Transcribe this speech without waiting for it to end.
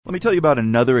Let me tell you about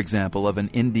another example of an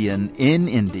Indian in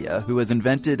India who has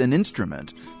invented an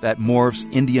instrument that morphs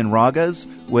Indian ragas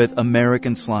with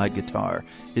American slide guitar.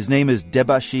 His name is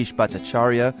Debashish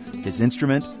Bhattacharya. His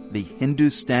instrument, the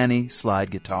Hindustani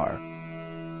slide guitar.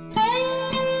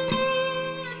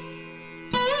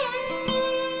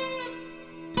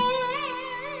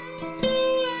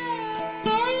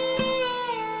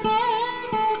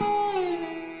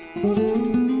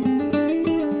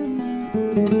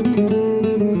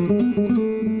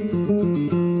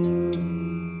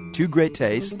 Two great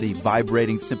tastes, the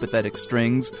vibrating sympathetic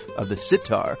strings of the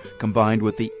sitar combined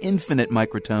with the infinite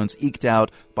microtones eked out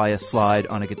by a slide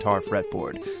on a guitar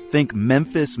fretboard. Think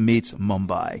Memphis meets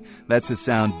Mumbai. That's the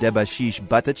sound Debashish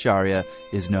Bhattacharya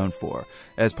is known for.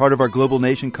 As part of our Global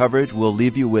Nation coverage, we'll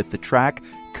leave you with the track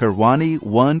Kirwani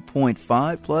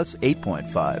 1.5 plus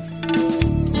 8.5.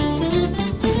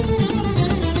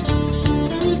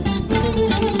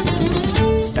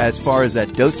 As far as that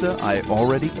dosa, I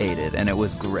already ate it, and it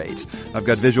was great. I've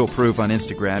got visual proof on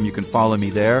Instagram. You can follow me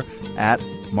there, at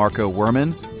Marco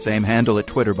Werman. Same handle at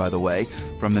Twitter, by the way.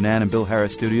 From the Nan and Bill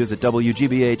Harris studios at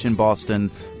WGBH in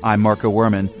Boston, I'm Marco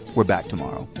Werman. We're back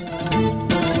tomorrow.